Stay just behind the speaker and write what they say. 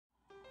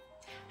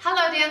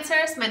Hello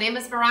dancers, my name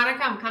is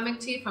Veronica. I'm coming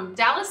to you from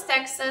Dallas,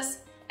 Texas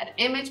at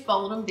Image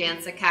Ballroom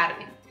Dance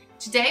Academy.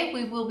 Today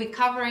we will be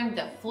covering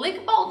the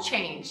flick ball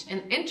change in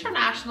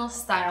international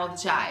style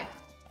jive.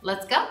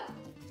 Let's go!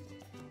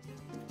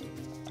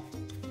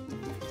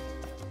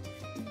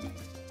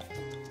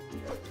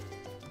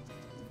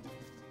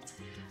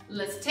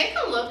 Let's take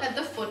a look at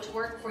the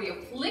footwork for your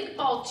flick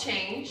ball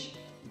change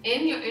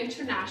in your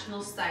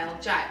international style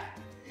jive.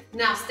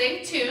 Now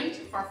stay tuned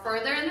for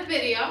further in the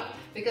video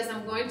because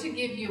I'm going to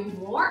give you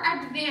more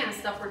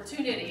advanced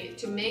opportunity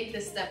to make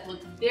this step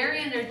look very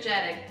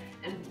energetic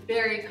and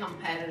very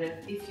competitive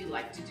if you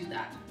like to do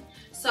that.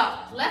 So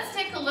let's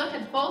take a look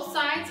at both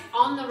sides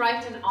on the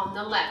right and on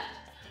the left.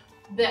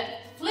 The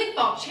flick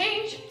ball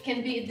change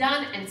can be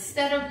done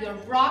instead of your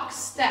rock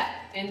step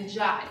in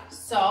jive.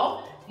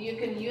 So you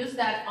can use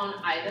that on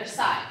either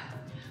side.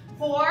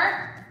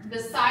 For the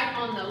side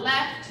on the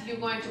left, you're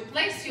going to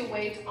place your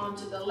weight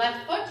onto the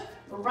left foot.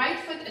 The right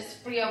foot is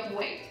free of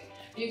weight.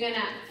 You're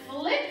gonna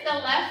flick the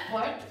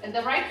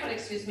right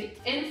foot,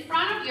 in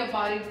front of your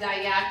body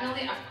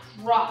diagonally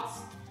across.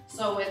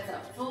 So it's a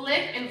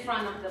flick in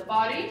front of the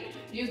body.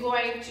 You're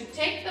going to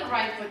take the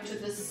right foot to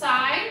the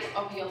side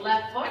of your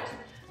left foot,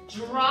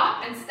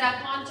 drop and step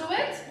onto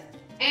it,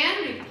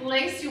 and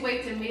replace your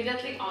weight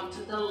immediately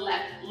onto the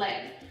left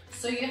leg.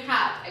 So you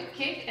have a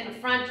kick in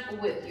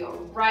front with your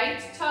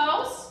right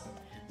toes,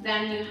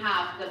 then you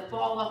have the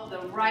ball of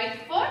the right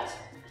foot,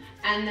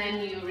 and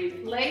then you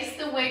replace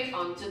the weight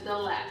onto the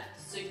left.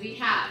 So we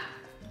have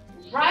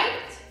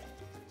right,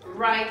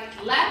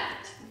 right,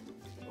 left,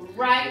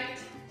 right,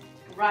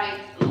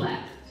 right,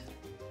 left.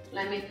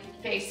 Let me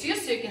face you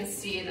so you can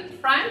see it in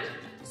front.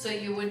 So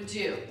you would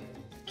do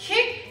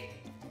kick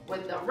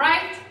with the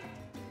right,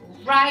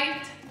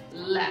 right,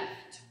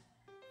 left.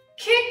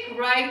 Kick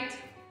right,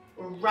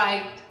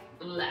 right,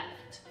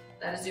 left.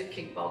 That is your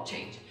kick ball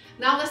change.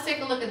 Now let's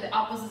take a look at the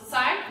opposite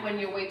side when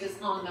your weight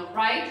is on the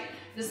right.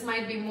 This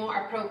might be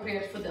more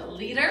appropriate for the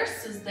leaders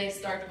since they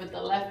start with the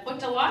left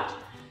foot a lot.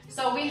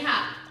 So we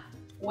have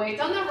weight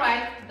on the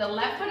right, the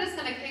left foot is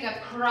going to kick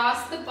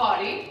across the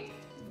body,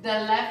 the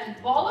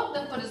left ball of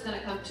the foot is going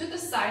to come to the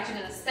side, you're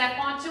going to step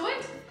onto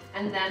it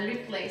and then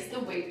replace the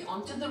weight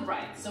onto the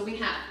right. So we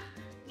have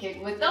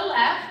kick with the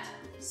left,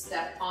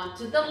 step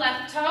onto the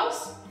left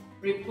toes,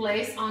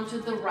 replace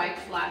onto the right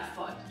flat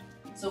foot.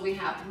 So we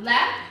have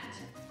left,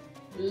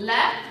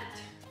 left,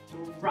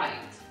 right.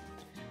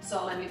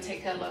 So let me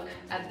take a look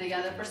at the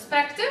other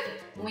perspective.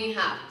 We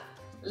have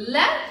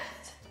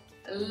left,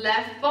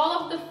 left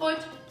ball of the foot,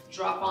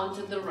 drop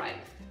onto the right.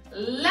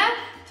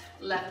 Left,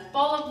 left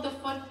ball of the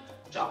foot,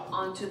 drop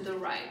onto the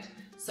right.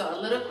 So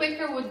a little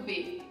quicker would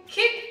be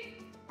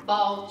kick,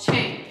 ball,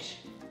 change.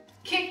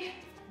 Kick,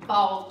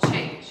 ball,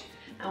 change.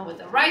 And with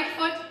the right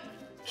foot,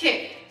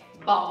 kick,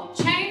 ball,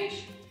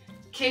 change.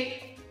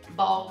 Kick,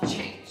 ball,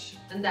 change.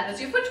 And that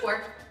is your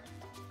footwork.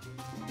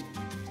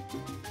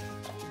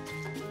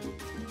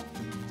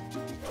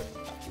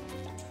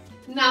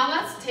 Now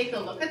let's take a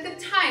look at the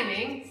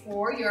timing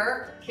for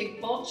your kick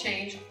ball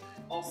change,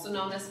 also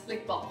known as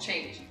flick ball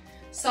change.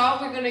 So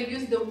we're going to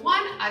use the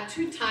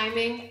 1-2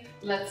 timing.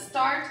 Let's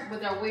start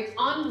with our weight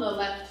on the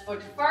left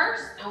foot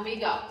first, and we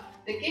go.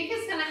 The kick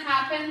is going to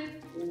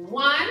happen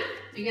 1,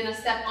 you're going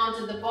to step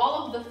onto the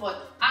ball of the foot,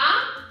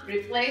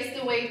 replace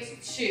the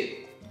weight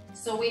 2.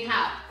 So we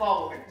have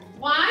forward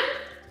 1,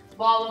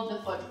 ball of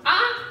the foot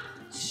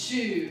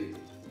 2,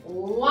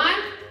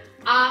 1,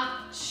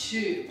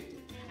 2.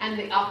 And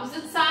the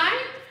opposite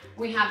side,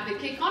 we have the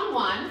kick on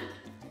 1,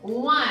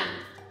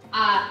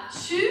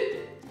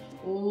 2,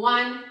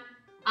 1,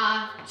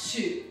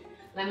 2.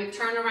 Let me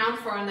turn around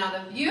for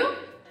another view.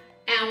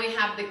 And we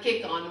have the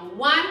kick on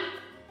 1,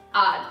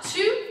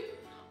 2,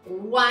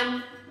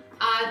 1,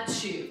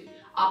 2.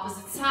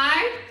 Opposite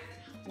side,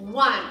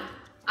 1,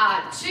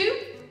 2,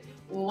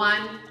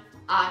 1,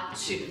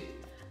 2.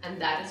 And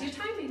that is your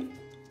timing.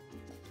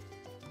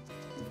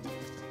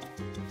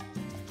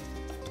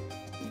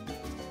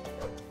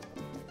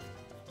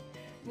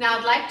 Now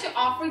I'd like to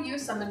offer you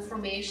some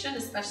information,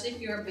 especially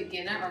if you're a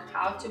beginner, of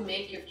how to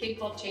make your kick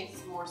ball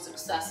changes more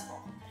successful.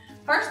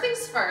 First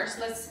things first,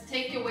 let's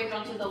take your weight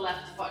onto the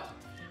left foot.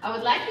 I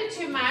would like you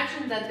to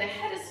imagine that the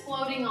head is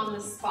floating on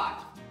the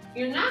spot.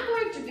 You're not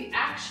going to be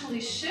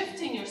actually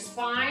shifting your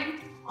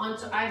spine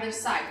onto either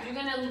side. You're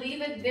going to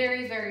leave it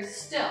very, very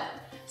still.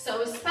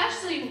 So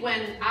especially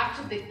when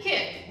after the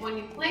kick, when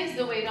you place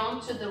the weight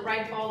onto the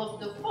right ball of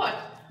the foot,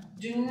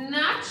 do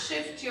not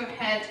shift your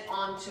head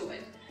onto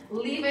it.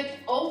 Leave it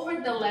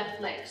over the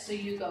left leg. So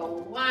you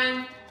go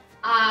 1,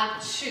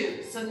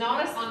 2. So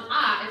notice on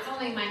it's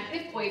only my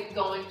hip weight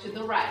going to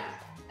the right.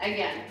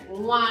 Again,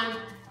 1,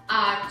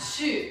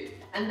 2.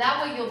 And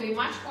that way you'll be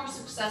much more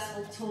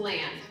successful to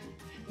land.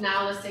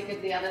 Now let's take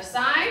it the other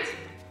side.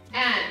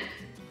 And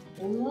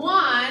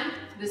 1,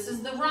 this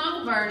is the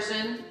wrong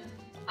version.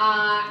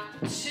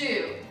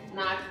 2,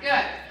 not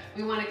good.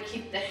 We want to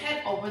keep the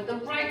head over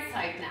the right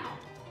side now.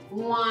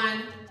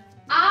 1,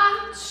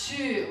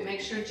 2.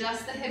 Make sure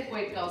just the hip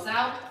weight goes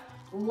out.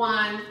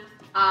 1,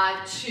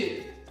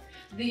 2.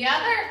 The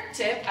other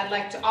tip I'd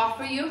like to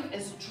offer you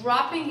is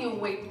dropping your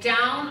weight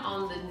down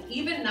on the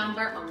even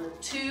number on the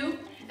 2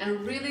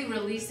 and really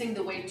releasing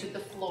the weight to the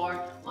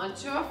floor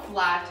onto a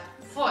flat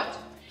foot.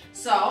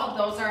 So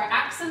those are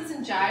accents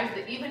in jive,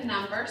 the even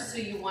numbers, so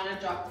you want to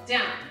drop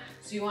down.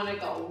 So you want to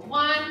go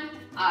 1,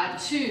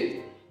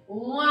 2,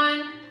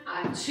 1,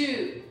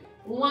 2,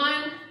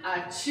 1,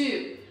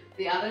 2.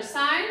 The other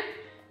side,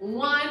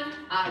 1,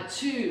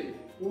 2,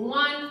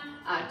 1,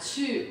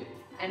 2.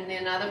 And the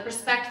another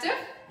perspective,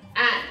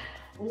 and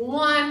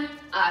 1,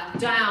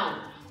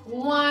 down,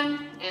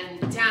 1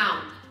 and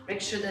down.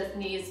 Make sure that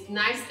knee is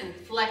nice and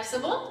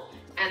flexible.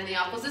 And the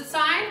opposite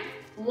side,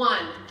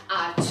 1,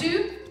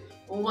 2,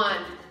 1,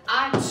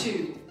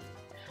 2.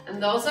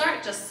 And those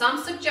are just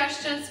some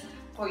suggestions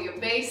for your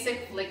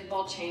basic flick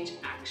ball change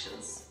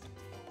actions.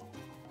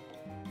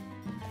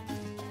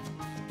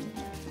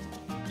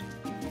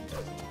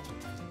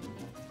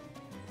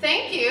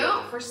 Thank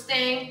you for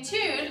staying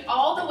tuned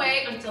all the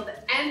way until the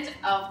end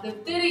of the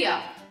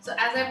video. So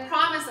as I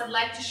promised, I'd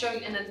like to show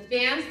you an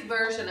advanced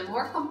version, a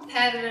more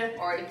competitive,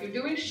 or if you're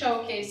doing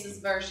showcases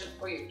version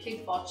for your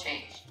kickball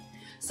change.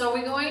 So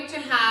we're going to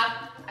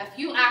have a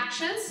few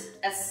actions,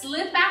 a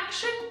slip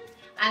action,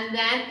 and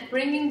then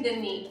bringing the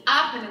knee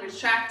up and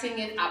retracting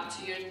it up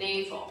to your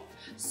navel.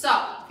 So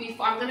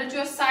before I'm going to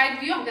do a side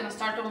view, I'm going to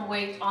start on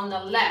weight on the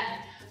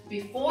left.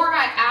 Before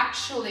I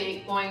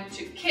actually going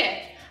to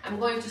kick, I'm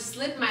going to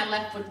slip my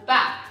left foot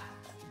back.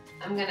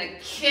 I'm going to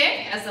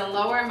kick as I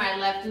lower my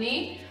left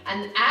knee,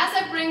 and as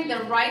I bring the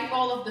right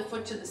ball of the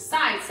foot to the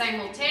side,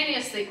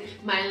 simultaneously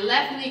my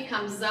left knee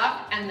comes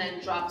up and then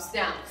drops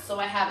down. So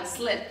I have a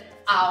slip.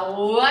 A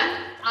 1,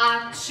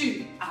 a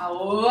 2, a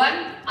 1,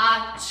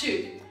 a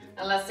 2.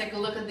 And let's take a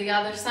look at the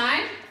other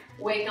side.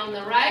 Weight on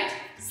the right,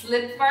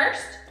 slip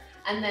first,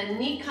 and then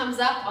knee comes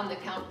up on the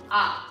count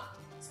up.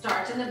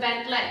 Start in the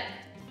bent leg.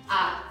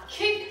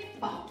 Kick,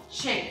 ball,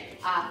 change.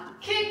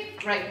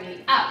 Kick, right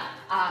knee up.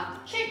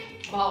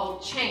 Kick, ball,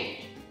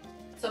 change.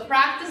 So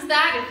practice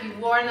that if you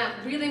want to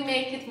really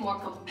make it more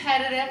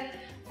competitive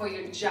for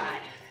your jive.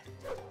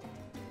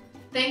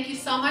 Thank you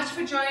so much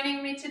for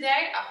joining me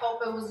today. I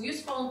hope it was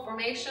useful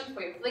information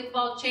for your flick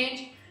ball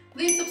change.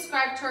 Please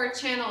subscribe to our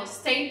channel and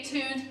stay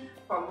tuned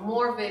for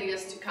more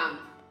videos to come.